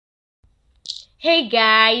Hey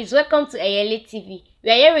guys, welcome to Ayele TV. We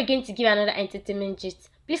are here again to give another entertainment gist.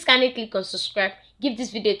 Please kindly click on subscribe, give this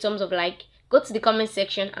video a thumbs up like, go to the comment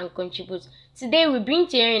section and contribute. Today we'll be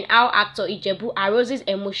hearing how actor Ijebu arouses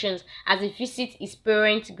emotions as he visits his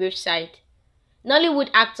parents' graveside. Nollywood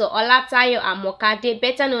actor Olatayo Amokade,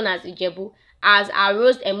 better known as Ijebu, has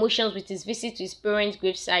aroused emotions with his visit to his parents'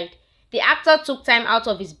 graveside. The actor took time out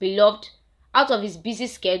of his busy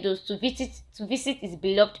schedules to visit his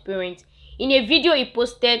beloved parents. In a video he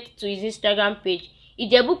posted to his Instagram page,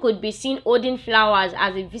 Ijebu could be seen holding flowers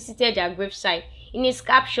as he visited their graveside. In his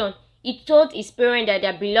caption, he told his parents that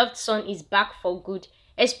their beloved son is back for good.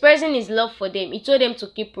 Expressing his love for them, he told them to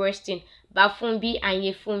keep resting. Bafumbi and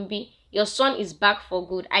Yefumbi, your son is back for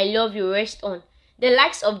good. I love you, rest on. The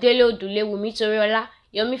likes of Dele Odule, Wumi Toriola,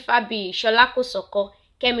 Yomi Fabiyi, Shola Kosoko,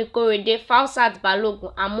 Kemi Korede, Falsat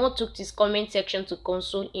Balogun, and more took to his comment section to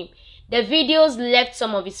console him. The videos left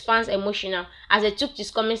some of his fans emotional as they took to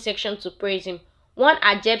his comment section to praise him. One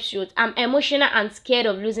Ajeb wrote, "I'm emotional and scared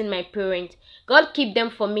of losing my parents. God keep them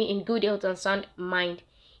for me in good health and sound mind.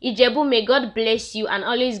 Ijebu, may God bless you and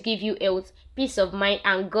always give you health, peace of mind,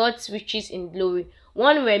 and God's riches in glory."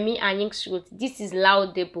 One Remy Anyinks wrote, "This is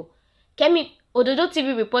laudable." Kemi Ododo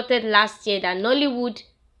TV reported last year that Nollywood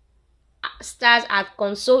stars had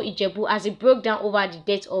consoled Ijebu as he broke down over the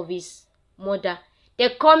death of his mother. The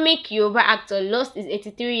comic Yoruba actor lost his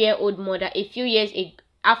 83-year-old mother a few years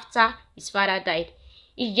after his father died.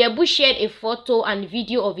 Ijebu shared a photo and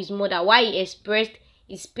video of his mother while he expressed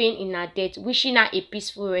his pain in her death, wishing her a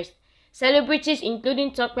peaceful rest. Celebrities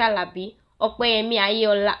including Tope Alabi, Opeyemi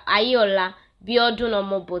Ayeola, Biodun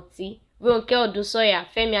Omoboti, Ronke Odusoya,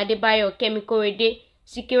 Femi Adebayo, Kemi Korede,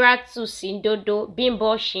 Sikiratu Sindodo,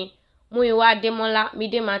 Bimbo Oshin, Muyiwa Ademola,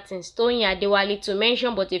 Mide Martins, Toyin Adewale, to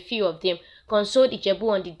mention but a few of them, consoled Ijebu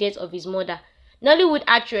on the death of his mother. Nollywood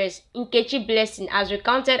actress Nkechi Blessing has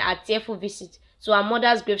recounted her tearful visit to her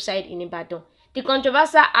mother's graveside in Ibadan. The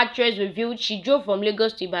controversial actress revealed she drove from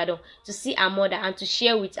Lagos to Ibadan to see her mother and to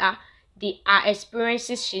share with her her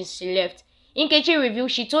experiences since she left. Nkechi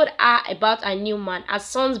revealed she told her about her new man, her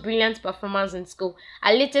son's brilliant performance in school,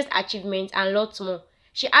 her latest achievements, and lots more.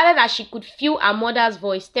 She added that she could feel her mother's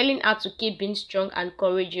voice telling her to keep being strong and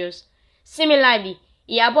courageous. Similarly,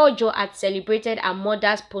 Iyabo Ojo had celebrated her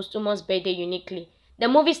mother's posthumous birthday uniquely. The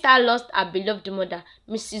movie star lost her beloved mother,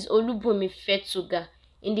 Mrs. Olubunmi Fetuga,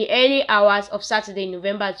 in the early hours of Saturday,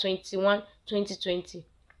 November 21, 2020.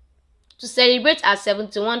 To celebrate her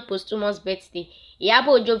 71st posthumous birthday,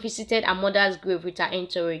 Iyabo Ojo visited her mother's grave with her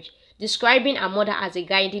entourage. Describing her mother as a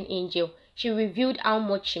guiding angel, she revealed how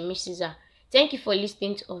much she misses her. Thank you for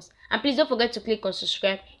listening to us, and please don't forget to click on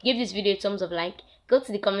subscribe, give this video a thumbs up like, go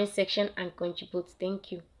to the comment section and contribute.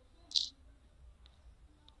 Thank you.